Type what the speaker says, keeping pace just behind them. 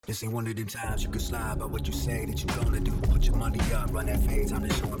This ain't one of them times you can slide by what you say that you gonna do. Put your money up, run that phase, time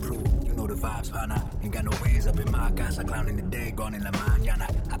to show and prove. You know the vibes, partner. Ain't got no ways up in my casa. Clowning the day, gone in la mañana.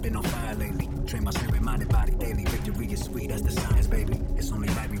 I've been on fire lately. Train my spirit, mind and body daily. Victory is sweet, that's the science, baby. It's only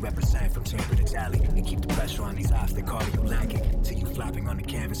right we represent from Tampa to Tally. And keep the pressure on these eyes, they call you lacking. Till you flapping on the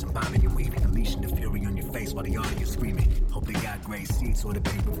canvas and bombing your weaving. Unleashing the fury on your face while the audience screaming. Hope they got great seats or the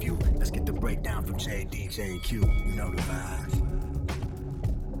pay-per-view. Let's get the breakdown from JD, J, and Q. You know the vibes.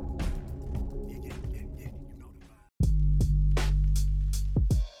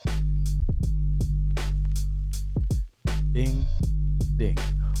 Ding, ding.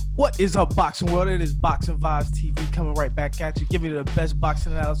 What is up, boxing world? It is Boxing Vibes TV coming right back at you, giving you the best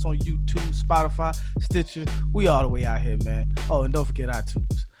boxing analysis on YouTube, Spotify, Stitcher. We all the way out here, man. Oh, and don't forget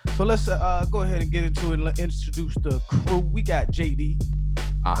iTunes. So let's go ahead and get into it and introduce the crew. We got JD.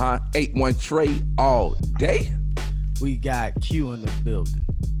 8-1 trade all day. We got Q in the building.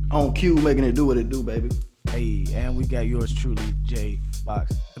 On Q, making it do what it do, baby. Hey, and we got yours truly, J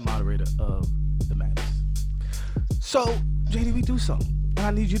Box, the moderator of the Madness. So, JD, we do something. And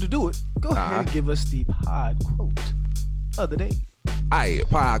I need you to do it. Go ahead and give us the pod quote of the day.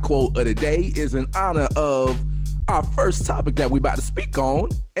 Pod quote of the day is in honor of our first topic that we about to speak on.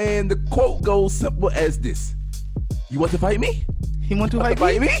 And the quote goes simple as this. You want to fight me? He want to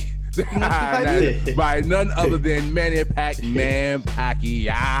fight me? By none other than Manny Pacquiao.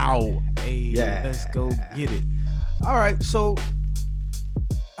 Hey, yeah. Let's go get it. All right, so...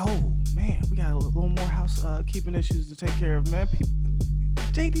 Oh, man, we got a little more housekeeping issues to take care of, man.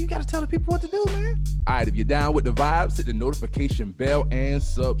 JD, you got to tell the people what to do, man. All right, if you're down with the vibes, hit the notification bell and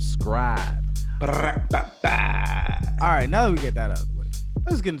subscribe. All right, now that we get that out of the way,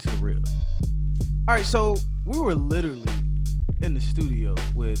 let's get into the real. All right, so we were literally in the studio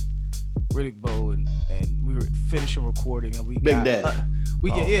with Riddick Bowe, and we were finishing recording, and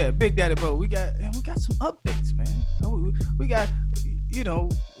Big Daddy Bo. We got some updates, man. We got, you know,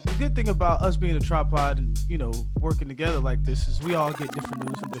 the good thing about us being a tripod and, you know, working together like this is we all get different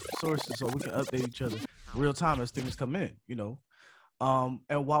news from different sources, so we can update each other real time as things come in, you know.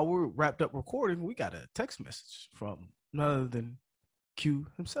 And while we're wrapped up recording, we got a text message from none other than Q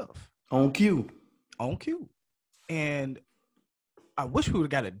himself. On Q. And I wish we would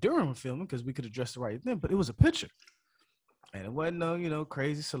have got it during filming because we could have dressed it right then, but it was a picture. And it wasn't no, you know,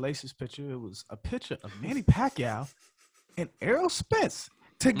 crazy salacious picture. It was a picture of Manny Pacquiao and Errol Spence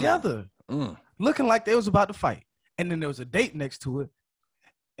together, looking like they was about to fight. And then there was a date next to it,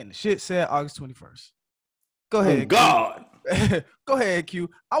 and the shit said August 21st. Go ahead, God. Go ahead, Q.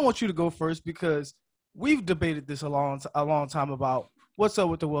 I want you to go first because we've debated this a long time about what's up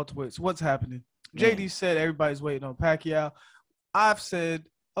with the welterweights, what's happening. JD said everybody's waiting on Pacquiao. I've said,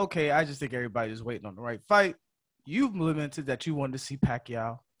 okay, I just think everybody's waiting on the right fight. You've lamented that you wanted to see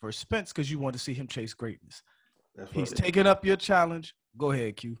Pacquiao versus Spence because you wanted to see him chase greatness. He's taking up your challenge. Go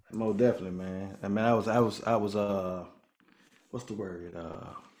ahead, Q. Most definitely, man. I mean, I was what's the word?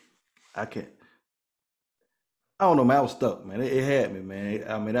 I don't know, man. I was stuck, man. It had me, man.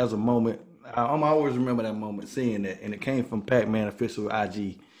 I mean, that was a moment. I always remember that moment, seeing that, and it came from Pac-Man official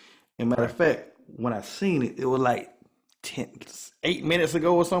IG. And matter of fact, when I seen it, it was like 8 minutes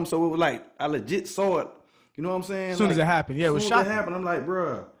ago or something. So it was like I legit saw it. You know what I'm saying? As soon as it happened, yeah, it was shocking. As soon as it happened, I'm like,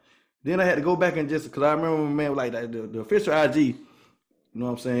 bruh. Then I had to go back and just, because I remember, man, like the official IG, you know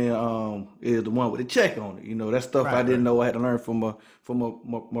what I'm saying, is the one with the check on it. You know, that stuff I didn't know. I had to learn from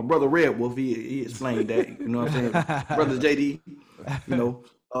my brother Red Wolf. He explained that. You know what I'm saying? Brother JD, you know.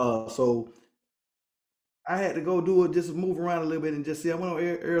 So I had to go do it, just move around a little bit and just see. I went on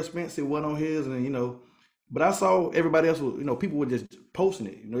Errol Spence, it went on his, and, you know, but I saw everybody else was, you know, people were just posting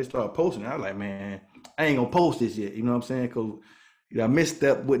it. You know, they started posting it. I was like, man, I ain't gonna post this yet. You know what I'm saying? Because, you know, I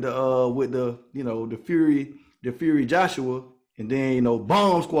misstepped with the you know, the Fury Joshua, and then, you know,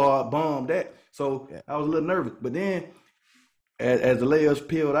 Bomb Squad bombed that. So I was a little nervous. But then as the layers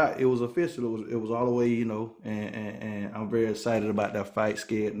peeled out, it was official. It was all the way, you know, and I'm very excited about that fight,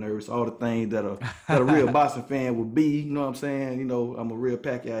 scared, nervous, all the things that a real boxing fan would be. You know what I'm saying? You know, I'm a real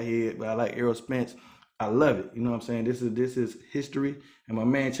Pacquiao head, but I like Errol Spence. I love it. You know what I'm saying? This is history, and my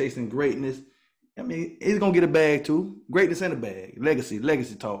man chasing greatness. I mean, he's gonna get a bag too. Greatness in a bag.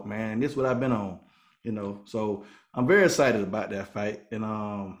 Legacy talk, man. This is what I've been on. You know, so I'm very excited about that fight, and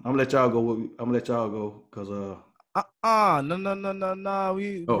I'm gonna let y'all go. Because no.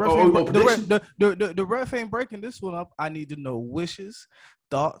 The ref ain't breaking this one up. I need to know wishes,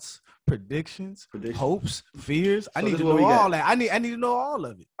 thoughts, predictions, hopes, fears. I need to know all that. I need to know all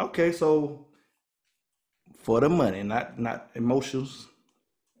of it. Okay, so for the money, not emotions,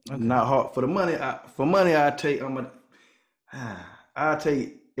 not heart. For the money, I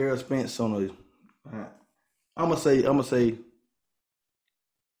take Errol Spence on a. I'm gonna say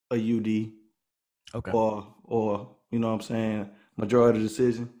a UD. Okay. Or you know what I'm saying, majority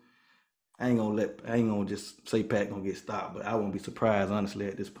decision. I ain't gonna just say Pat gonna get stopped, but I won't be surprised honestly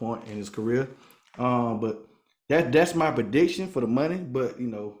at this point in his career. But that's my prediction for the money. But you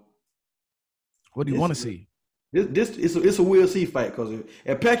know, what do you want to see? It's a we'll see fight because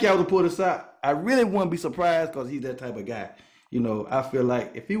if Pacquiao would pull this out, I really wouldn't be surprised because he's that type of guy. You know, I feel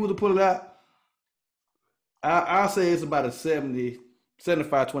like if he was to pull it out, I'll say it's about a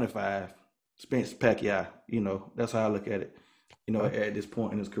 75-25 Spence Pacquiao. You know, that's how I look at it. You know, at this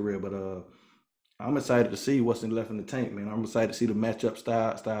point in his career, but I'm excited to see what's left in the tank, man. I'm excited to see the matchup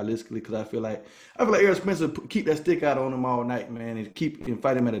stylistically because I feel like Errol Spence will keep that stick out on him all night, man, and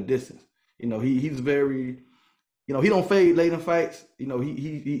fight him at a distance. You know, he's very, you know, he don't fade late in fights. You know,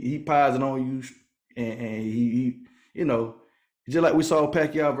 he piles it on you, and he you know, just like we saw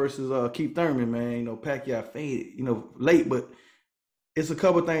Pacquiao versus Keith Thurman, man. You know, Pacquiao faded, you know, late, but it's a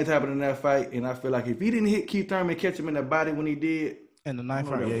couple things happened in that fight, and I feel like if he didn't hit Keith Thurman, catch him in the body when he did in the ninth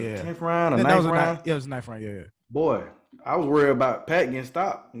round, 10th round, or ninth round, it was the ninth round, yeah. Boy, I was worried about Pat getting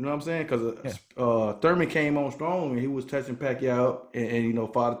stopped. You know what I'm saying? Because Thurman came on strong and he was touching Pacquiao up, and you know,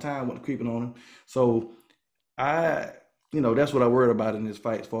 Father Time wasn't creeping on him. So you know, that's what I worried about in this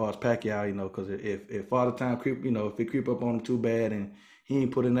fight as far as Pacquiao. You know, because if Father Time creep, you know, if it creep up on him too bad and he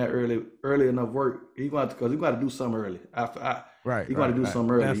ain't put in that early enough work, he got to do something early. Right. He got to do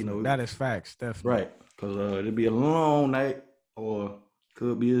something early. Definitely. You know, that is facts. Definitely. Right. Because it'll be a long night, or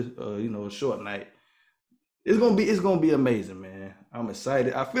could be you know, a short night. It's gonna be amazing, man. I'm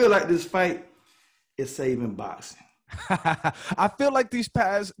excited. I feel like this fight is saving boxing. I feel like these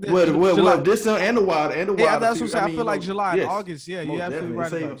past well, this and the wild and the wild. Yeah, that's what I'm saying. I feel like July and August. Yeah, you're absolutely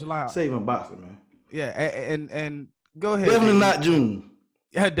right about July. Saving boxing, man. Yeah, and go ahead. Definitely not June.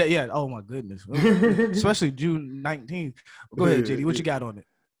 Yeah. Oh my goodness, especially June 19th. Go ahead, JD. What you got on it?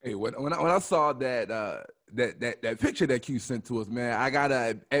 Hey, when I saw that picture that Q sent to us, man, I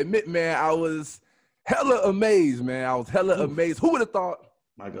gotta admit, man, I was hella amazed, man. I was hella amazed. Who would have thought?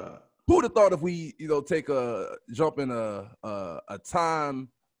 My God. Who would have thought if we, you know, take a jump in a time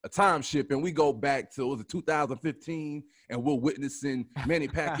ship and we go back to 2015 and we're witnessing Manny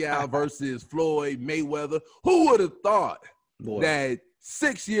Pacquiao versus Floyd Mayweather? Who would have thought that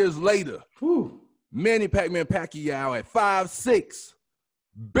 6 years later, Manny Pacquiao at 5'6",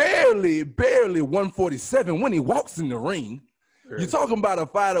 barely 147 when he walks in the ring. You're talking about a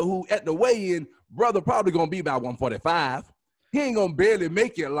fighter who at the weigh-in, brother, probably gonna be about 145. He ain't gonna barely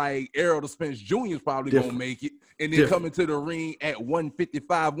make it like Errol Spence Jr. is probably gonna make it, and then coming to the ring at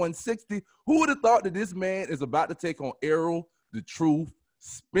 155, 160. Who would have thought that this man is about to take on Errol the Truth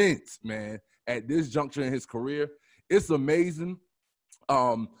Spence, man, at this juncture in his career? It's amazing.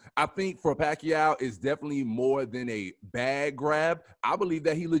 I think for Pacquiao, it's definitely more than a bag grab. I believe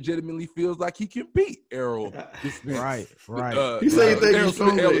that he legitimately feels like he can beat Errol Spence. Right. He said Errol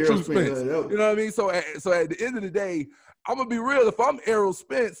Spence. You know what I mean? So at the end of the day, I'm gonna be real. If I'm Errol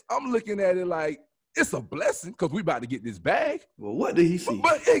Spence, I'm looking at it like it's a blessing because we about to get this bag. Well, what did he see?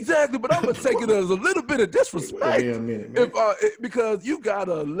 But exactly. But I'm gonna take it as a little bit of disrespect. Wait a minute, man. Because you got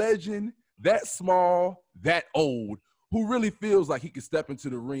a legend that small, that old, who really feels like he can step into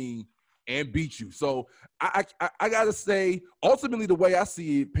the ring and beat you. So I gotta say, ultimately, the way I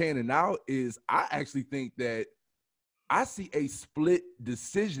see it panning out is I actually think that I see a split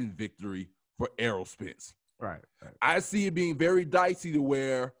decision victory for Errol Spence. Right. I see it being very dicey to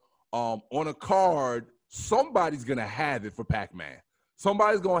where on a card, somebody's gonna have it for Pac-Man.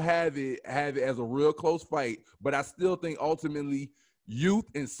 Somebody's gonna have it as a real close fight, but I still think ultimately youth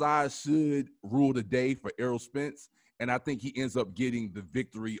and size should rule the day for Errol Spence. And I think he ends up getting the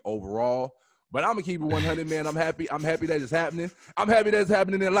victory overall. But I'm gonna keep it 100, man. I'm happy that it's happening. I'm happy that it's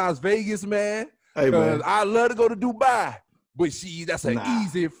happening in Las Vegas, man. Hey, man. I love to go to Dubai, but that's an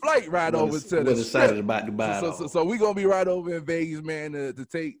easy flight right over to the excited about Dubai. So we're gonna be right over in Vegas, man, to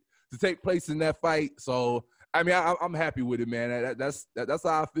take place in that fight. So I mean, I'm happy with it, man. That's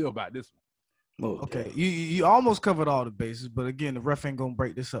how I feel about this one. Okay, you almost covered all the bases, but again, the ref ain't gonna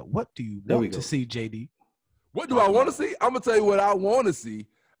break this up. What do you want to see, JD? What do I want to see? I'm going to tell you what I want to see.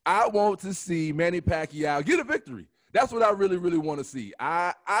 I want to see Manny Pacquiao get a victory. That's what I really, really want to see.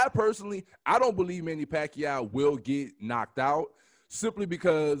 I personally, I don't believe Manny Pacquiao will get knocked out simply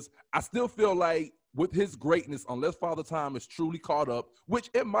because I still feel like with his greatness, unless Father Time is truly caught up, which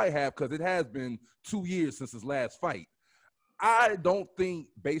it might have because it has been 2 years since his last fight, I don't think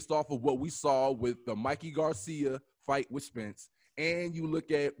based off of what we saw with the Mikey Garcia fight with Spence, and you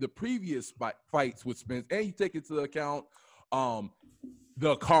look at the previous fights with Spence, and you take into account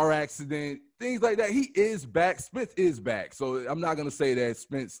the car accident, things like that. He is back. Spence is back. So I'm not going to say that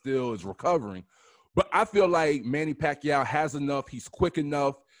Spence still is recovering. But I feel like Manny Pacquiao has enough. He's quick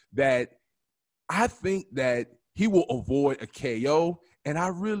enough that I think that he will avoid a KO. And I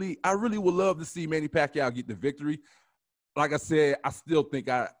really would love to see Manny Pacquiao get the victory. Like I said, I still think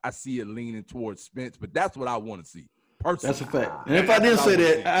I see it leaning towards Spence, but that's what I want to see. Personally. That's a fact. And if I didn't say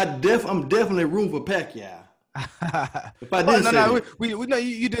that, I'm definitely rooting for Pacquiao. If I didn't say we know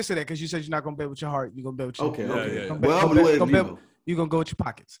you did say that because you said you're not gonna bet with your heart. You're gonna bet with your okay. Yeah. You're gonna go with your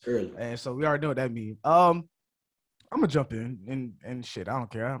pockets. Early. And so we already know what that means. I'm gonna jump in and shit. I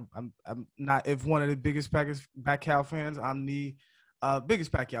don't care. I'm not if one of the biggest Pacquiao fans. I'm the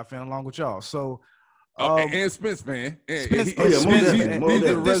biggest Pacquiao fan along with y'all. So. And Spence fan. He's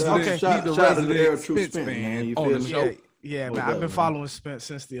the resident Spence fan. You feel me? Yeah, man. I've been following Spence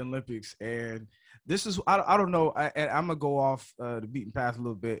since the Olympics, and this is I don't know. And I'm gonna go off the beaten path a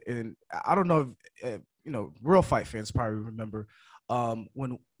little bit, and I don't know if real fight fans probably remember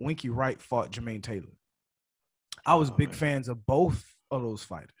when Winky Wright fought Jermaine Taylor. I was big fans of both of those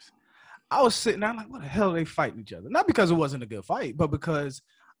fighters. I was sitting there like, what the hell are they fighting each other? Not because it wasn't a good fight, but because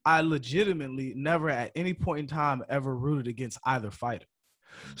I legitimately never at any point in time ever rooted against either fighter.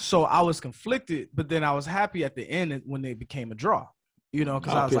 So I was conflicted, but then I was happy at the end when they became a draw, because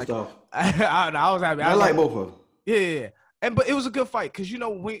I was like, I was happy. I like both of them. Yeah. But it was a good fight because,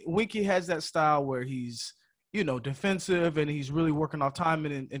 Winky has that style where he's, defensive and he's really working off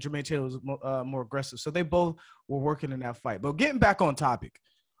timing, and Jermaine Taylor was more aggressive. So they both were working in that fight. But getting back on topic,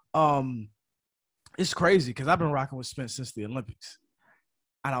 it's crazy because I've been rocking with Spence since the Olympics.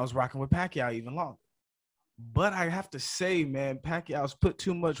 And I was rocking with Pacquiao even longer. But I have to say, man, Pacquiao's put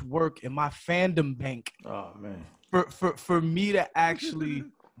too much work in my fandom bank. Oh, man. For me to actually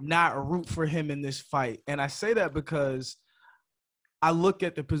not root for him in this fight. And I say that because I look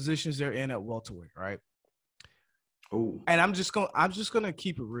at the positions they're in at welterweight, right? Ooh. And I'm just gonna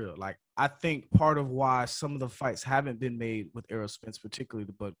keep it real. Like, I think part of why some of the fights haven't been made with Errol Spence, particularly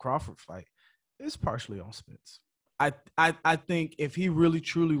the Bud Crawford fight, is partially on Spence. I think if he really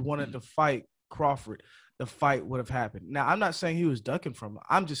truly wanted to fight Crawford, the fight would have happened. Now, I'm not saying he was ducking from it.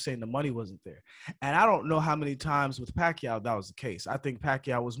 I'm just saying the money wasn't there. And I don't know how many times with Pacquiao that was the case. I think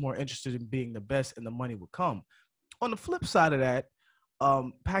Pacquiao was more interested in being the best and the money would come. On the flip side of that,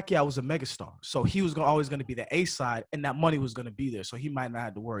 Pacquiao was a megastar. So he was always going to be the A side, and that money was going to be there. So he might not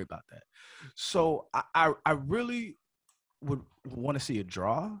have to worry about that. So I really would want to see a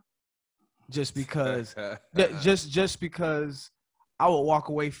draw. Just because I would walk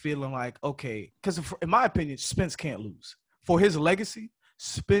away feeling like, okay, because in my opinion, Spence can't lose. For his legacy,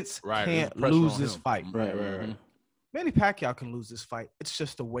 Spence can't lose this fight. Right. Manny Pacquiao can lose this fight. It's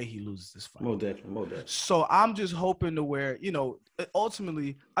just the way he loses this fight. More definitely. So I'm just hoping to where,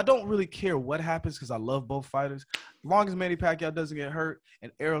 ultimately, I don't really care what happens because I love both fighters. As long as Manny Pacquiao doesn't get hurt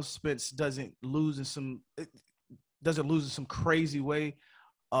and Errol Spence doesn't lose in some crazy way,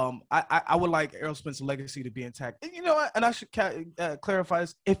 I would like Errol Spence's legacy to be intact. And and I should clarify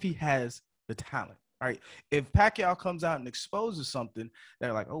this, if he has the talent, right? If Pacquiao comes out and exposes something,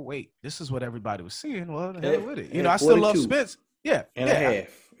 they're like, oh, wait, this is what everybody was seeing. Well, the hell with it. I still love Spence. Yeah. And a half.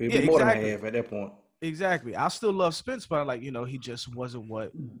 It'd be more than a half at that point. Exactly. I still love Spence, but he just wasn't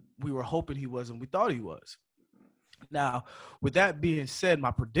what we were hoping he was and we thought he was. Now, with that being said,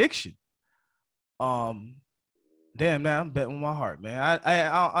 my prediction, damn, now I'm betting with my heart, man.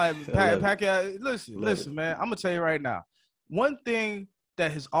 Pacquiao, listen, man. I'm gonna tell you right now. One thing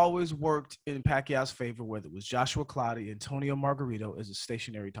that has always worked in Pacquiao's favor, whether it was Joshua Clottey, Antonio Margarito, is a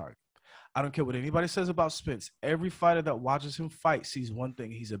stationary target. I don't care what anybody says about Spence. Every fighter that watches him fight sees one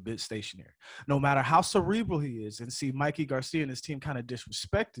thing: he's a bit stationary. No matter how cerebral he is, and see Mikey Garcia and his team kind of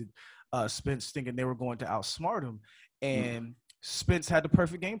disrespected Spence, thinking they were going to outsmart him, and Spence had the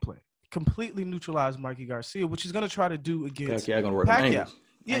perfect game plan. Completely neutralize Mikey Garcia, which he's going to try to do against Pacquiao.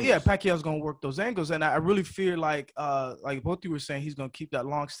 Pacquiao's going to work those angles, and I really fear like both you were saying, he's going to keep that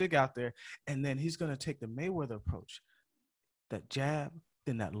long stick out there, and then he's going to take the Mayweather approach, that jab,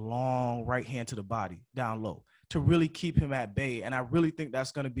 then that long right hand to the body down low to really keep him at bay. And I really think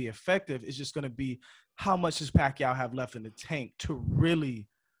that's going to be effective. It's just going to be how much does Pacquiao have left in the tank to really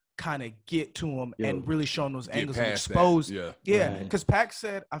kind of get to him and really show him those angles and expose. Because Pac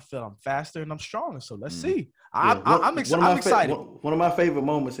said, I feel I'm faster and I'm stronger. So let's see. I'm excited. One of my favorite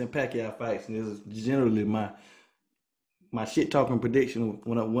moments in Pacquiao fights, and this is generally my shit talking prediction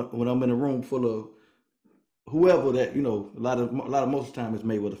when I'm in a room full of whoever that, a lot of most of the time it's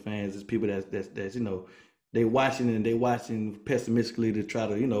Mayweather fans, it's people that's they watching pessimistically to try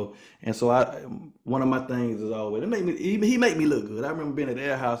to, you know. And so one of my things is always, he make me look good. I remember being at the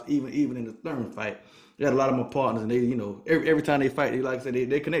Air House, even in the Thurman fight. They had a lot of my partners, and they, you know, every time they fight, they, like I said,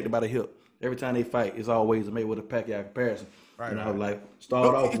 they connected by the hip. Every time they fight, it's always a Mayweather Pacquiao comparison. Right, and I was like,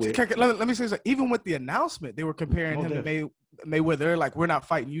 start off with. Let me say something. Even with the announcement, they were comparing him to Mayweather. They're like, we're not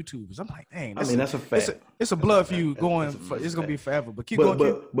fighting YouTubers. I'm like, dang. That's a fact. It's a blood feud going. It's gonna be forever. But keep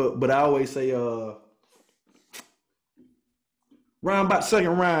going. But I always say, round about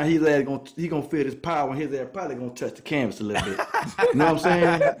second round, he gonna feel his power, and his ass probably gonna touch the canvas a little bit. You know what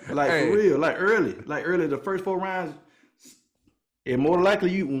I'm saying? Like for real, like early, the first 4 rounds. And more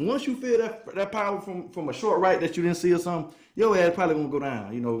likely, once you feel that power from a short right that you didn't see or something, your ass probably gonna go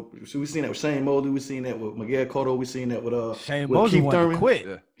down. You know, so we seen that with Shane Mosley, we seen that with Miguel Cotto, we seen that with Shane Mosley wanted to quit.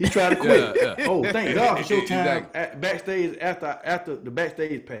 Yeah. He tried to quit. Oh, thank God for Showtime backstage after the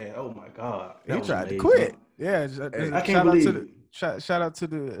backstage pad. Oh my God, he tried to quit. Yeah, I can't believe it. Shout out to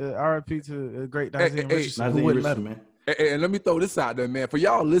the RIP to great Nazeem Richardson, who wouldn't let him, man. And let me throw this out there, man. For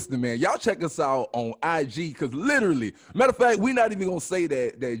y'all listening, man, y'all check us out on IG, because literally, matter of fact, we're not even gonna say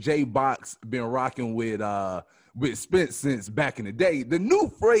that J Box been rocking with Spence since back in the day. The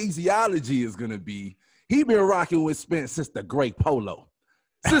new phraseology is gonna be he been rocking with Spence since the Great Polo.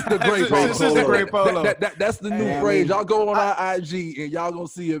 Since the Great Polo. Since the Great Polo. That's the new phrase. Y'all go on our IG and y'all gonna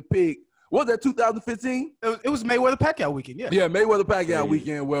see a pic. What was that, 2015? It was Mayweather Pacquiao weekend, yeah. Yeah, Mayweather Pacquiao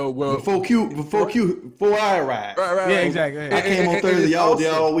weekend. Well, before I arrived. Right. Yeah, exactly. I came on Thursday, y'all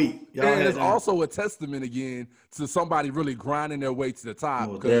there all week. And it's also a testament again to somebody really grinding their way to the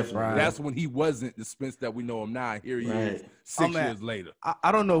top. Because that's when he wasn't the Spence that we know him now. Here he is 6 years later.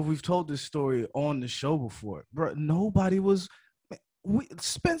 I don't know if we've told this story on the show before, bro. Nobody was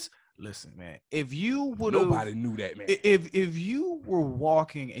Spence. Listen, man, if you would have, nobody knew that, man. If you were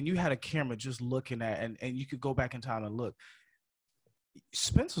walking and you had a camera just looking at, and you could go back in time and look,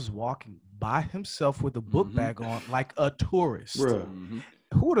 Spence was walking by himself with a book bag on like a tourist. Who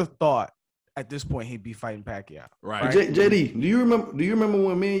would have thought at this point he'd be fighting Pacquiao? Right. JD, do you remember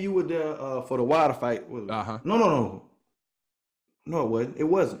when me and you were there for the Wilder fight? No, it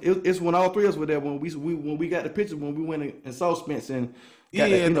wasn't. It's when all three of us were there when we got the picture when we went and saw Spence and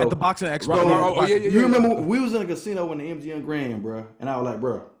at the boxing expo. You remember we was in a casino in the MGM Grand, bro, and I was like,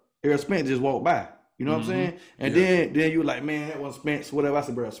 bro, Errol Spence just walked by. You know what I'm saying? And then you were like, man, that was Spence, whatever. I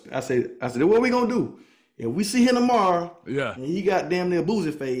said, bro, I said, what we gonna do? If we see him tomorrow, and he got damn near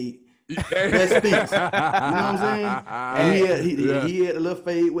boozy fade, that's Spence. You know what I'm saying? And he had a little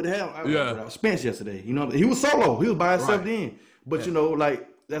fade with him. Spence yesterday. You know, he was solo. He was by himself then. But you know, like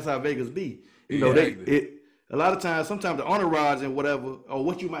that's how Vegas be. You know, a lot of times, sometimes the entourage and whatever, or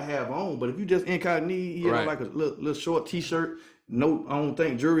what you might have on. But if you just incognito, you know, like a little short T-shirt, no, I don't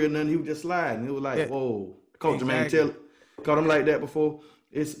think jewelry or nothing. He was just sliding. It was like, whoa, Coach Jermaine Taylor caught him like that before.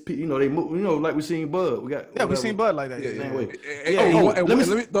 It's, you know, they move, you know, like we seen Bud. We seen Bud like that. Same way. Let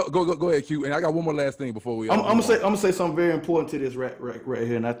me go ahead, Q. And I got one more last thing before we. I'm gonna say something very important to this right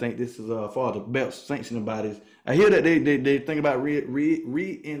here, and I think this is for the belts sanctioning bodies. I hear that they think about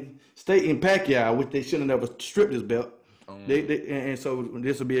reinstating Pacquiao, which they shouldn't have stripped his belt. And so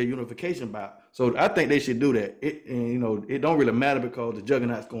this will be a unification bout. So I think they should do that. It don't really matter because the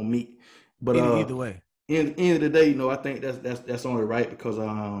juggernaut's gonna meet. But either way. End of the day, I think that's only right because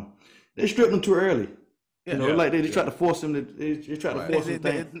they stripped him too early. Like they tried to force him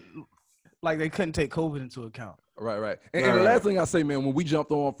like they couldn't take COVID into account. Right. And the last thing I say, man, when we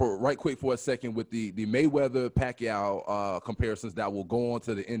jumped on for a second with the Mayweather Pacquiao comparisons that will go on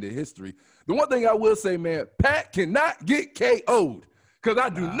to the end of history. The one thing I will say, man, Pat cannot get KO'd because I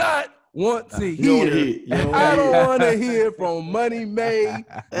do not want to hear. I don't want to hear from Money May.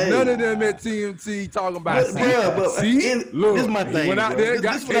 None of them at TMT talking about. This is my thing. Went out there,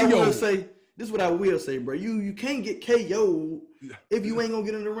 got KO'd. This is what I will say, bro. You can't get KO'd if you ain't gonna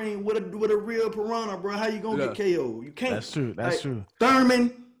get in the ring with a real piranha, bro. How you gonna get KO'd? You can't. That's true.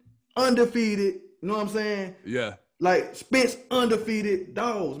 Thurman undefeated. You know what I'm saying? Yeah. Like Spence undefeated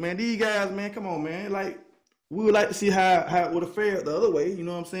dogs, man. These guys, man. Come on, man. Like. We would like to see how it would have fared the other way, you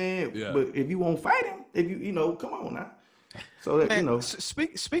know what I'm saying? Yeah. But if you won't fight him, come on now. So that, man,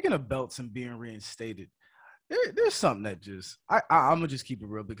 speaking of belts and being reinstated, there's something that just I'm gonna just keep it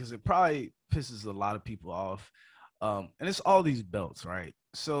real because it probably pisses a lot of people off. And it's all these belts, right?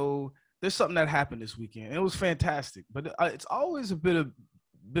 So there's something that happened this weekend. And it was fantastic, but it's always a bit of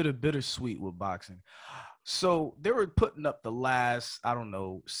bittersweet with boxing. So they were putting up the last, I don't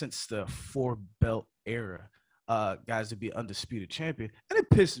know, since the 4-belt era. guys to be undisputed champion, and it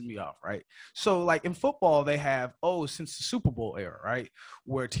pisses me off, right? So, like in football, they have since the Super Bowl era, right,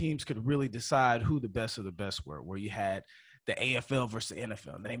 where teams could really decide who the best of the best were, where you had the AFL versus the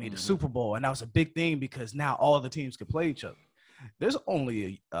NFL, and they made the Super Bowl, and that was a big thing because now all the teams could play each other. There's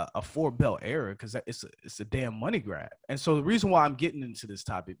only a 4-belt era because it's a damn money grab. And so the reason why I'm getting into this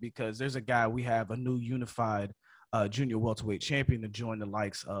topic, because there's a guy, we have a new unified junior welterweight champion to join the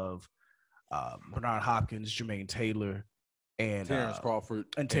likes of Bernard Hopkins, Jermaine Taylor, and Terrence Crawford.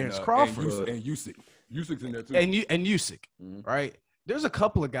 And Terrence Crawford. And Usyk. Usyk's in there too. And Usyk, right? There's a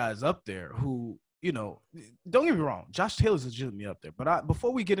couple of guys up there who, you know, don't get me wrong, Josh Taylor's legitimately up there. But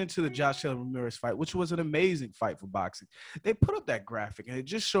before we get into the Josh Taylor Ramirez fight, which was an amazing fight for boxing, they put up that graphic and it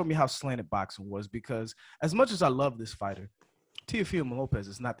just showed me how slanted boxing was, because as much as I love this fighter, Teofimo Lopez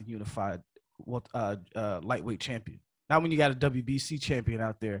is not the unified lightweight champion. Not when you got a WBC champion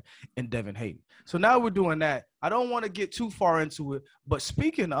out there in Devin Hayden. So now we're doing that. I don't want to get too far into it, but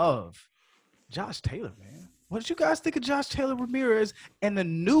speaking of Josh Taylor, man, what did you guys think of Josh Taylor Ramirez and the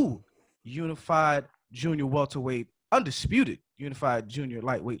new unified junior welterweight, undisputed unified junior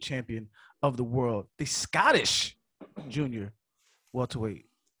lightweight champion of the world, the Scottish junior welterweight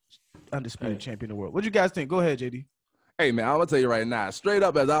undisputed champion of the world? What do you guys think? Go ahead, JD. Hey, man, I'm going to tell you right now, straight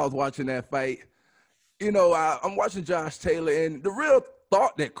up, as I was watching that fight, you know, I'm watching Josh Taylor, and the real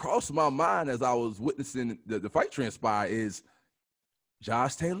thought that crossed my mind as I was witnessing the fight transpire is,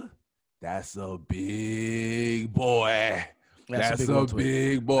 Josh Taylor, that's a big boy. That's a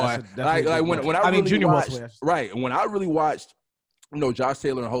big boy. Like when I really watched, right, when I really watched, you know, Josh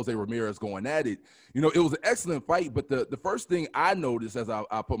Taylor and Jose Ramirez going at it, you know, it was an excellent fight. But the first thing I noticed as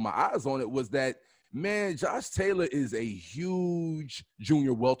I put my eyes on it was that, man, Josh Taylor is a huge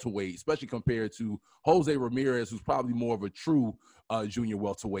junior welterweight, especially compared to Jose Ramirez, who's probably more of a true junior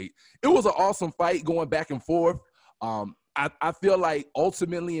welterweight. It was an awesome fight going back and forth. I feel like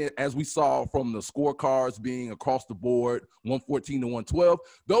ultimately, as we saw from the scorecards being across the board, 114 to 112,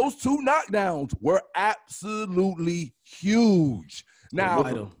 those two knockdowns were absolutely huge.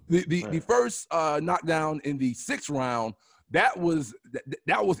 Now, the first knockdown in the 6th round, that was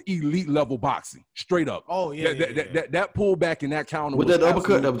elite level boxing, straight up. Oh yeah, that pullback in that counter was that the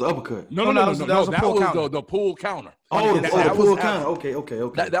uppercut. That was the uppercut. No. That was the pull counter. Oh, the pull counter.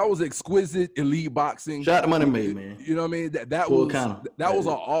 Okay. That was exquisite elite boxing. Shot the money made, man. You know what I mean? That was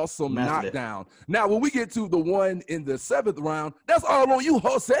an awesome knockdown. Now, when we get to the one in the 7th round, that's all on you,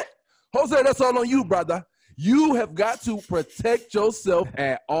 Jose. Jose, that's all on you, brother. You have got to protect yourself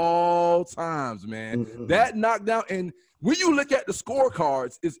at all times, man. That knockdown, and when you look at the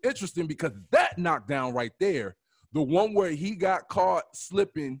scorecards, it's interesting because that knockdown right there, the one where he got caught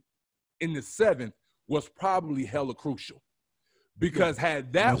slipping in the 7th, was probably hella crucial. Because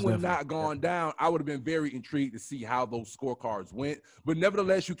had that one not gone down, I would have been very intrigued to see how those scorecards went. But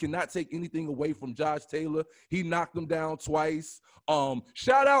nevertheless, you cannot take anything away from Josh Taylor. He knocked him down twice.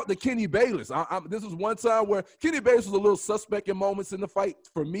 Shout out to Kenny Bayless. This was one time where Kenny Bayless was a little suspect in moments in the fight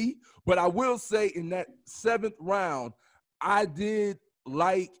for me. But I will say in that 7th round, I did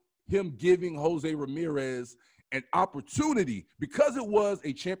like him giving Jose Ramirez an opportunity, because it was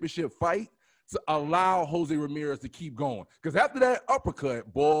a championship fight, to allow Jose Ramirez to keep going. Because after that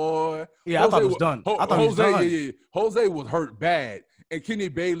uppercut, boy. Yeah, Jose, I thought it was done. Jose was hurt bad. And Kenny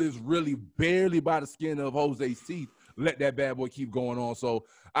Bayless really barely by the skin of Jose's teeth let that bad boy keep going on. So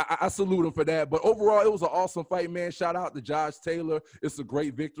I salute him for that. But overall, it was an awesome fight, man. Shout out to Josh Taylor. It's a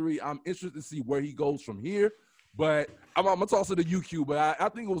great victory. I'm interested to see where he goes from here. But I'm going to toss it to UQ. But I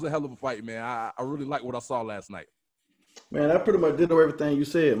think it was a hell of a fight, man. I really like what I saw last night. Man, I pretty much did know everything you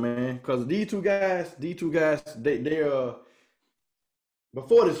said, man. Because these two guys, they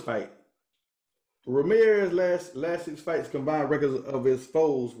before this fight, Ramirez's last 6 fights combined records of his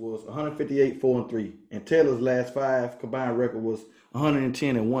foes was 158-4-3, and Taylor's last 5 combined record was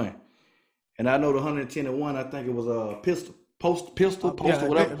 110-1. And I know the 110-1, I think it was a pistol,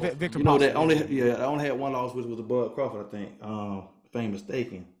 whatever. Victor you know Post, that I only had one loss, which was the Bud Crawford, I think. If I ain't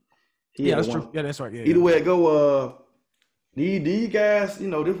mistaken. That's true. Yeah, that's right. Yeah, Either way it go, these guys, you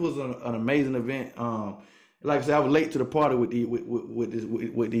know, this was an amazing event. Like I said, I was late to the party with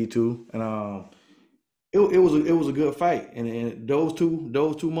these two, and it was a good fight. And those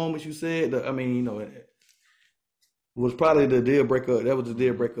two moments you said, it was probably the deal breaker. That was the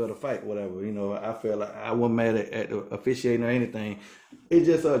deal breaker of the fight, whatever. You know, I felt like I wasn't mad at the officiating or anything. It's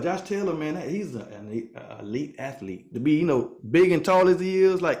just Josh Taylor, man. He's an elite athlete. To be, you know, big and tall as he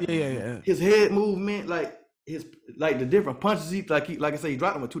is, like his head movement, like the different punches. He like I say, he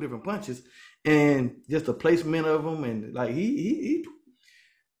dropped him with 2 different punches, and just the placement of them, and like he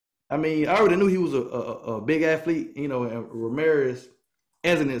I mean, I already knew he was a big athlete, you know, and Ramirez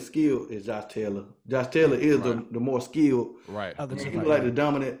isn't as skilled as Josh Taylor. Josh Taylor is the more skilled. Right. He's like the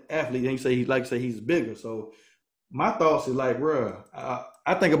dominant athlete, and he's bigger. So my thoughts is like, bro,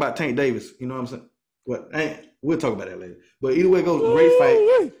 I think about Tank Davis. You know what I'm saying? We'll talk about that later. But either way it goes,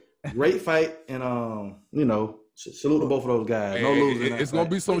 great fight, and you know, salute to both of those guys. No losing. It's gonna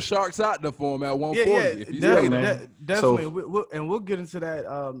be some sharks out there for him at 140. Definitely. We'll get into that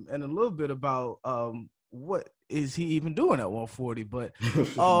in a little bit about what is he even doing at 140. But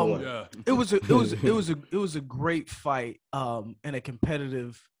it was a great fight in a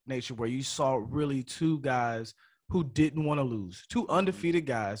competitive nature where you saw really two guys who didn't want to lose, two undefeated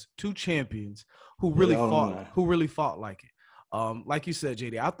guys, two champions who really fought like it. Like you said,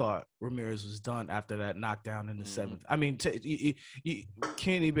 JD, I thought Ramirez was done after that knockdown in the seventh. I mean,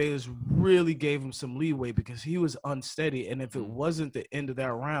 Kenny Bayless really gave him some leeway because he was unsteady, and if it wasn't the end of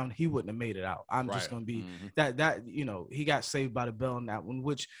that round, he wouldn't have made it out. I'm just gonna be that you know, he got saved by the bell in that one,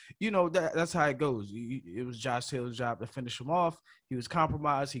 which you know that's how it goes. It was Josh Taylor's job to finish him off. He was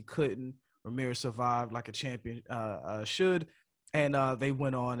compromised. He couldn't. Ramirez survived like a champion should, and they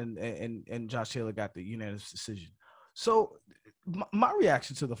went on, and Josh Taylor got the unanimous decision. So my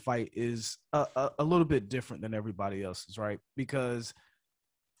reaction to the fight is a little bit different than everybody else's, right? Because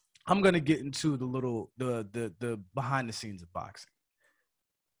I'm gonna get into the behind the scenes of boxing.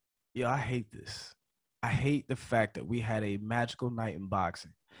 Yeah, I hate this. I hate the fact that we had a magical night in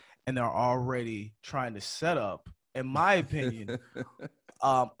boxing, and they're already trying to set up, in my opinion,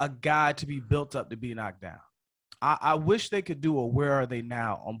 a guy to be built up to be knocked down. I wish they could do a Where Are They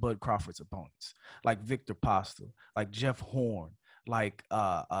Now on Bud Crawford's opponents, like Victor Pasta, like Jeff Horn, like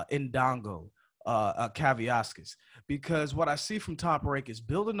Ndongo, Kaviaskis. Because what I see from Top Rank is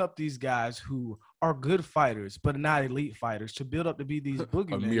building up these guys who are good fighters, but not elite fighters, to build up to be these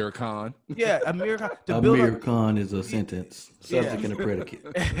boogeymen. Amir Khan. Yeah, Amir Khan. Amir Khan is a sentence, subject and a predicate,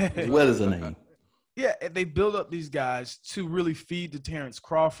 as well as a name. Yeah, they build up these guys to really feed to Terrence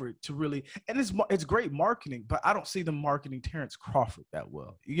Crawford to really, and it's great marketing, but I don't see them marketing Terrence Crawford that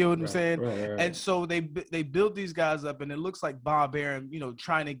well. You get what I'm saying? Right. And so they build these guys up, and it looks like Bob Arum, you know,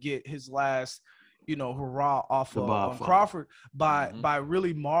 trying to get his last, you know, hurrah off of Crawford by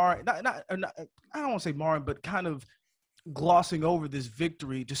really marring, not I don't want to say marring, but kind of glossing over this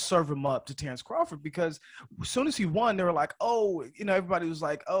victory to serve him up to Terrence Crawford, because as soon as he won, they were like, oh, you know, everybody was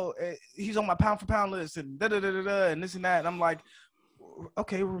like, oh, he's on my pound for pound list and da-da-da-da-da and this and that. And I'm like,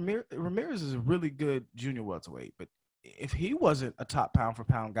 okay, Ramirez is a really good junior welterweight, but if he wasn't a top pound for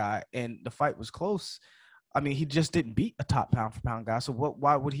pound guy and the fight was close, I mean, he just didn't beat a top pound for pound guy. So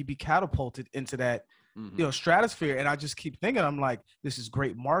why would he be catapulted into that, you know, stratosphere? And I just keep thinking, I'm like, this is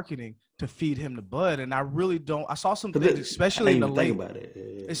great marketing to feed him the bud. And I really don't. I saw some things, especially in the late,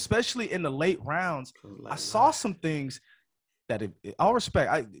 especially in the late rounds. I saw some things that, all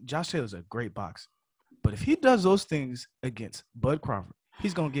respect, Josh Taylor's a great boxer, but if he does those things against Bud Crawford,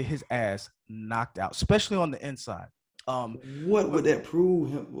 he's gonna get his ass knocked out, especially on the inside. What would that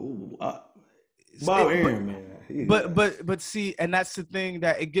prove him? Bob Arum, man. But see, and that's the thing,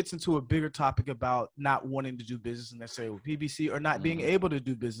 that it gets into a bigger topic about not wanting to do business necessarily with PBC, or not being able to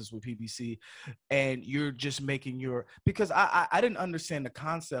do business with PBC, and you're just making because I didn't understand the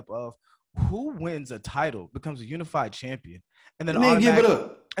concept of who wins a title, becomes a unified champion, and then give it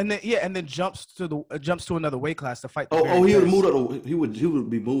up, and then jumps to another weight class to fight. He would move up. He would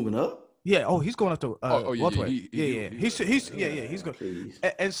be moving up. Yeah. Oh, he's going up to welterweight. Yeah. He's going.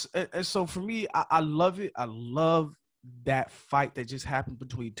 And so for me, I love it. I love that fight that just happened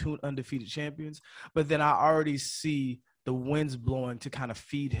between two undefeated champions. But then I already see the winds blowing to kind of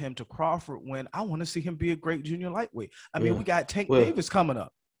feed him to Crawford, when I want to see him be a great junior lightweight. I mean, we got Tank Davis coming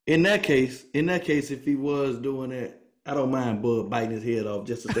up. In that case, if he was doing that, I don't mind Bud biting his head off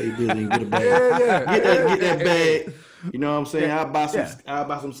just to stay busy and get a bag. Get that bag. You know what I'm saying? I'll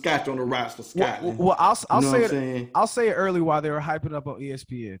buy some scotch on the rocks for Scott. Well, I'll say it early while they were hyping up on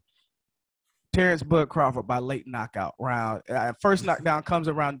ESPN. Terrence Bud Crawford by late knockout round. First knockdown comes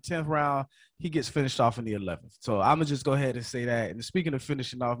around the 10th round. He gets finished off in the 11th. So I'm going to just go ahead and say that. And speaking of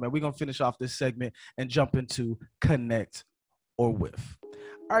finishing off, man, we're going to finish off this segment and jump into Connect or Whiff.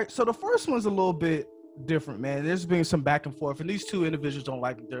 All right, so the first one's a little bit different, man. There's been some back and forth, and these two individuals don't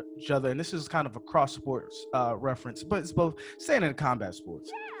like each other, and this is kind of a cross sports reference, but it's both staying in combat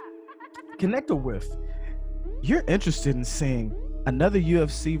sports. Connect or Whiff, you're interested in seeing another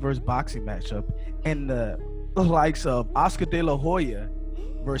UFC versus boxing matchup, and the likes of Oscar De La Hoya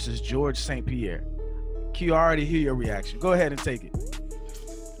versus George St. Pierre. Can you already hear your reaction? Go ahead and take it.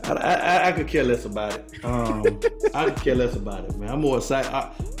 I could care less about it. I could care less about it, man. I'm more excited.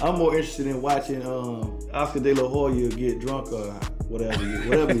 I'm more interested in watching Oscar De La Hoya get drunk or whatever he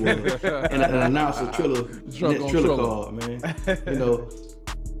was, and announce a Triller card, man. You know,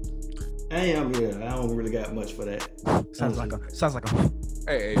 I don't really got much for that. Sounds like a.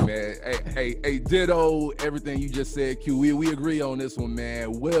 Hey, man. Hey, ditto everything you just said, Q. We agree on this one,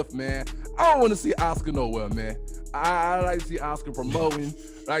 man. Whiff, man. I don't want to see Oscar nowhere, man. I like to see Oscar promoting.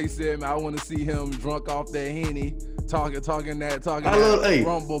 Like you said, man, I want to see him drunk off that Henny, talking that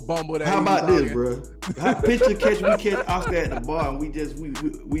rumble bumble. That how about this, bro? Picture catch Oscar at the bar, and we just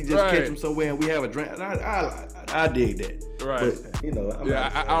catch him somewhere, and we have a drink. I dig that. Right. But, you know,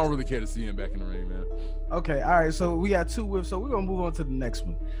 I don't really care to see him back in the ring, man. Okay, all right. So we got 2 whiffs. So we're gonna move on to the next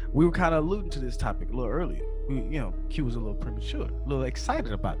one. We were kind of alluding to this topic a little earlier. Q was a little premature, a little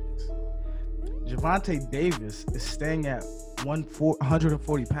excited about this. Gervonta Davis is staying at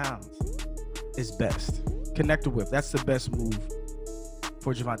 140 pounds. Is best. Connect a whiff. That's the best move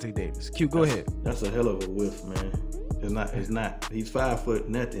for Gervonta Davis. Q, go ahead. That's a hell of a whiff, man. It's not. He's 5 foot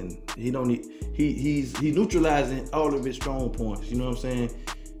nothing. He don't need. He's neutralizing all of his strong points. You know what I'm saying?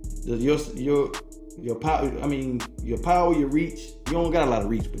 Your power. I mean, your power, your reach. You don't got a lot of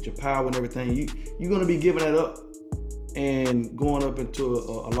reach, but your power and everything. You're gonna be giving that up and going up into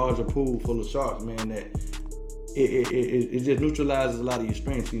a larger pool full of sharks, man. That it just neutralizes a lot of your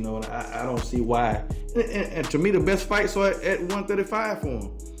strengths, you know. And I don't see why. And to me, the best fights are at 135 for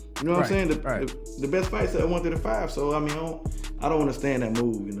him. You know what I'm saying? The best fights are at 135. So I mean, I don't understand that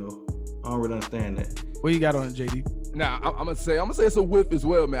move. You know, I don't really understand that. What you got on it, JD? Now, I'm gonna say it's a whiff as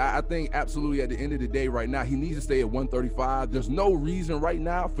well, man. I think absolutely at the end of the day, right now, he needs to stay at 135. There's no reason right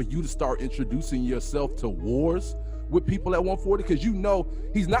now for you to start introducing yourself to wars with people at 140, because you know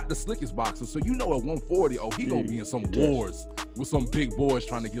he's not the slickest boxer. So you know at 140, he gonna be in some wars with some big boys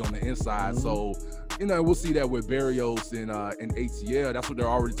trying to get on the inside. Mm-hmm. So, you know, we'll see that with Barrios and ATL. That's what they're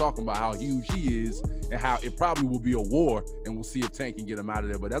already talking about, how huge he is and how it probably will be a war. And we'll see if Tank can get him out of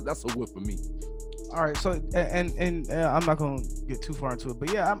there. But that's a whiff for me. All right, so and I'm not gonna get too far into it,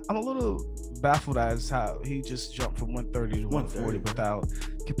 but yeah, I'm a little baffled as how he just jumped from 130 to 140 without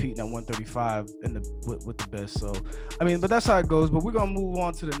competing at 135 with the best. So, I mean, but that's how it goes. But we're gonna move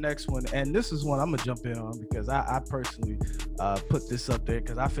on to the next one, and this is one I'm gonna jump in on because I personally put this up there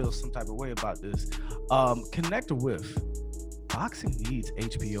because I feel some type of way about this. Connect a whiff. Boxing needs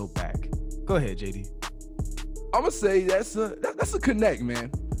HBO back. Go ahead, JD. I'm gonna say that's a connect, man.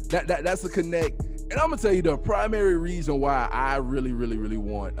 That's a connect. And I'm gonna tell you the primary reason why I really, really, really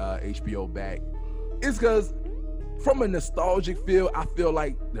want HBO back is because from a nostalgic feel, I feel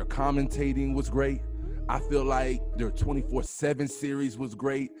like their commentating was great. I feel like their 24/7 series was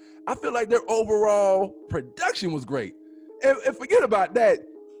great. I feel like their overall production was great. And forget about that,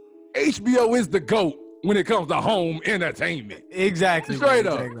 HBO is the GOAT when it comes to home entertainment. Exactly. Straight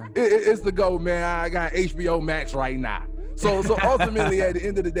up. It's the GOAT, man. I got HBO Max right now. So ultimately, at the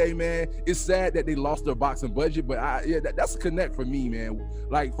end of the day, man, it's sad that they lost their boxing budget, but that's a connect for me, man.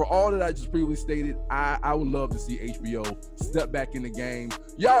 Like, for all that I just previously stated, I would love to see HBO step back in the game.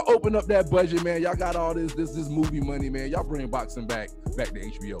 Y'all open up that budget, man. Y'all got all this movie money, man. Y'all bring boxing back to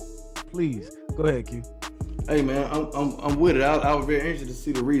HBO. Please, go ahead, Q. Hey, man, I'm with it. I was very interested to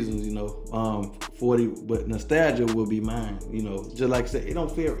see the reasons, you know, for it, but nostalgia will be mine, you know. Just like I said, it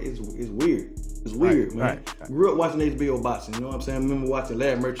don't feel, it's weird. It's weird, man. Right. Grew up watching HBO boxing, you know what I'm saying? I remember watching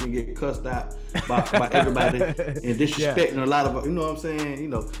Larry Merchant get cussed out by everybody and disrespecting a lot of, you know what I'm saying? You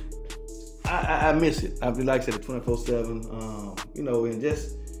know, I miss it. I like I said, 24/7, you know, and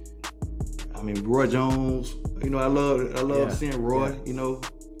just, I mean, Roy Jones, you know, I love seeing Roy, you know.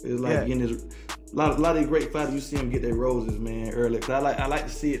 It's like getting this, a lot of these great fighters, you see them get their roses, man, early. Cause I like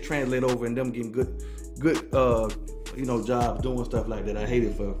to see it translate over and them getting good, you know, jobs doing stuff like that. I hate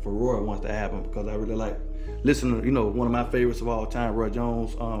it for Roy once that happened because I really like listening to, you know, one of my favorites of all time, Roy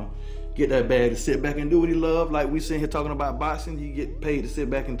Jones, get that bag to sit back and do what he loves. Like we sitting here talking about boxing, you get paid to sit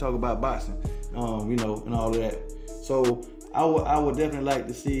back and talk about boxing, you know, and all of that. So I would definitely like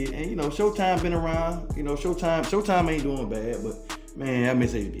to see it. And, you know, Showtime been around, you know, Showtime ain't doing bad, but man, I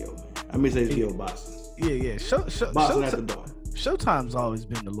miss HBO, man. I miss HBO boxing. Yeah. Boxing at the door. Showtime's always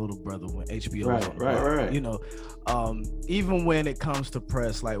been the little brother when HBO right. You know, even when it comes to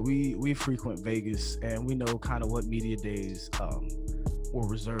press, like we frequent Vegas and we know kind of what media days were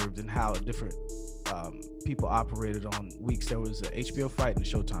reserved and how different people operated on weeks. There was an HBO fight and a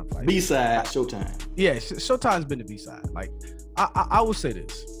Showtime fight. B-side, Showtime. Yeah, Showtime's been the B-side. Like I will say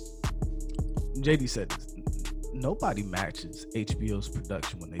this. JD said this. Nobody matches HBO's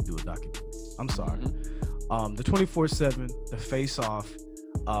production when they do a documentary. I'm sorry. Mm-hmm. The 24/7, the Face Off,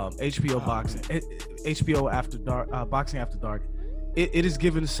 HBO Boxing, HBO After Dark, Boxing After Dark. It has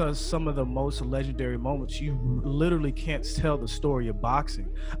given us some of the most legendary moments. You literally can't tell the story of boxing.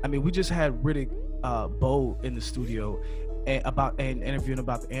 I mean, we just had Riddick Bowe in the studio and interviewing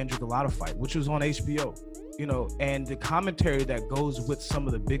about the Andrew Golota fight, which was on HBO. You know, and the commentary that goes with some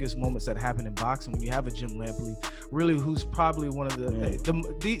of the biggest moments that happen in boxing, when you have a Jim Lampley, really, who's probably one of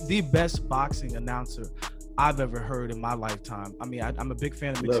the best boxing announcer I've ever heard in my lifetime. I mean, I'm a big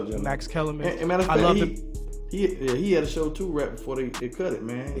fan of Max Kellerman. And matter of fact, I love him. He had a show too right before they cut it,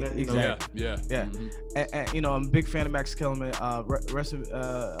 man. Exactly. Yeah. Mm-hmm. And you know, I'm a big fan of Max Kellerman. Rest in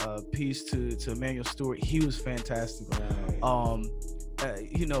peace to Emanuel Stewart. He was fantastic.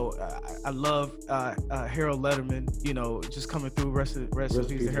 You know, I love Harold Letterman. You know, just coming through. Rest in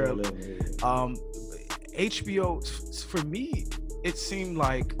peace to Harold. HBO, for me, it seemed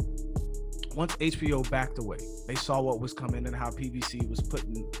like once HBO backed away, they saw what was coming and how PBC was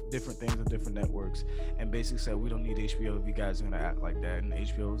putting different things on different networks, and basically said, we don't need HBO if you guys are gonna act like that. And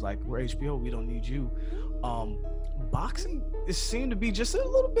HBO was like, we're HBO, we don't need you. Boxing, it seemed to be just a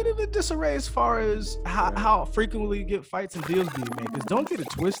little bit of a disarray as far as how frequently you get fights and deals being made. Because don't get it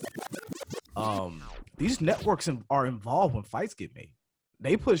twisted, these networks are involved when fights get made.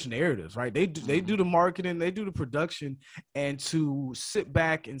 They push narratives, right? They do the marketing, they do the production, and to sit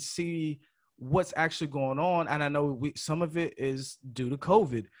back and see what's actually going on. And I know some of it is due to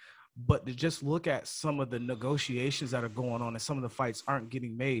COVID, but to just look at some of the negotiations that are going on and some of the fights aren't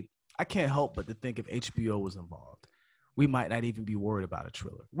getting made, I can't help but to think if HBO was involved, we might not even be worried about a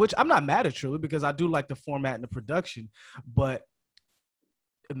Triller, which I'm not mad at Triller because I do like the format and the production, but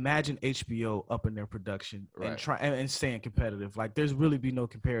imagine HBO up in their production and and staying competitive. Like, there's really be no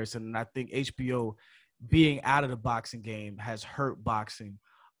comparison. And I think HBO being out of the boxing game has hurt boxing.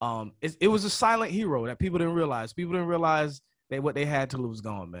 It was a silent hero that people didn't realize. People didn't realize what they had till it was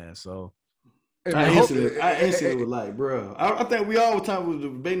gone, man. So I instantly was like, bro. I think we all the time was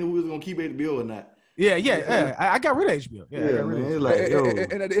debating who was gonna keep HBO or not. Yeah. I got rid of HBO. Yeah, man. Like,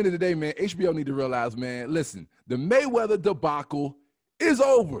 and at the end of the day, man, HBO need to realize, man. Listen, the Mayweather debacle is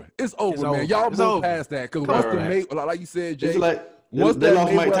over. It's over, man. Y'all move past that because once like you said, Jay. It's like once they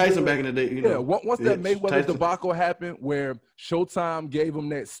lost Mike Tyson back in the day, you know. Yeah, once that Mayweather debacle happened, where Showtime gave him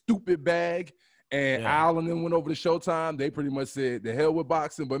that stupid bag, and Al and them went over to Showtime, they pretty much said the hell with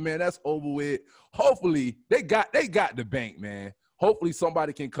boxing. But man, that's over with. Hopefully, they got the bank, man. Hopefully,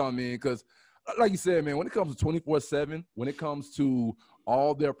 somebody can come in because, like you said, man, when it comes to 24/7, when it comes to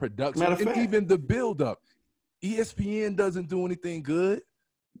all their production and even the build-up, ESPN doesn't do anything good.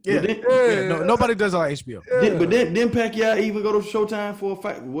 Nobody does on HBO. But then Pacquiao even go to Showtime for a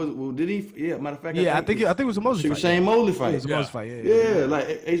fight? Did he? Yeah, matter of fact. I think it was a Mosley fight. Shane Mosley fight. It was a Mosley fight. Yeah, like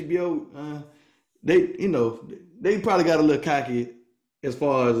HBO, they probably got a little cocky as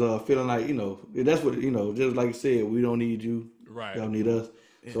far as feeling like, that's what, just like you said, we don't need you. Right. Y'all need us.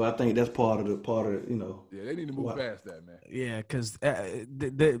 Yeah. So I think that's part of Yeah, they need to move past that, man. Yeah, because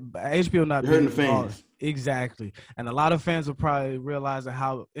the HBO not hurting the fans. Exactly. And a lot of fans will probably realize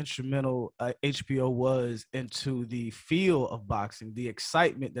how instrumental HBO was into the feel of boxing, the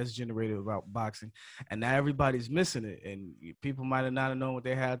excitement that's generated about boxing. And now everybody's missing it. And people might have not known what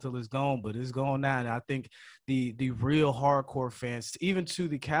they had till it's gone, but it's gone now. And I think the real hardcore fans, even to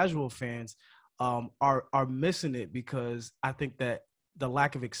the casual fans, are missing it, because I think that the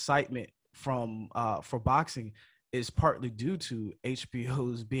lack of excitement for boxing is partly due to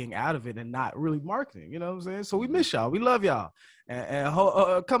HBO's being out of it and not really marketing. You know what I'm saying? So we miss y'all. We love y'all. And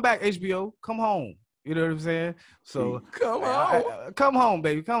come back, HBO. Come home. You know what I'm saying? So come home,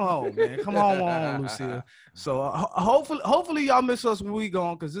 baby. Come home, man. Come home, Lucille. So hopefully y'all miss us when we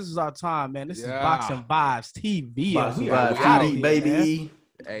gone, because this is our time, man. This is Boxing Vibes TV. Boxing Vibes TV, baby.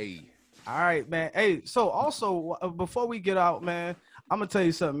 Hey. All right, man. Hey, so also before we get out, man, I'm going to tell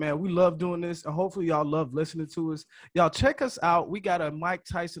you something, man. We love doing this, and hopefully y'all love listening to us. Y'all check us out. We got a Mike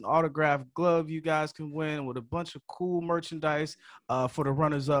Tyson autographed glove you guys can win with a bunch of cool merchandise for the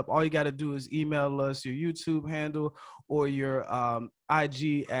runners-up. All you got to do is email us your YouTube handle or your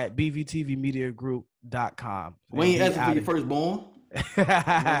IG at bvtvmediagroup.com. We ain't asking for your firstborn. You know what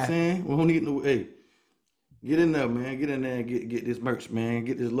I'm saying? We don't need no, hey, get in there, man. Get in there and get this merch, man.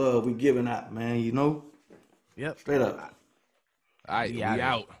 Get this love we giving out, man, Yep. Straight up. All right, we out.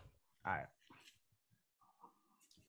 All right.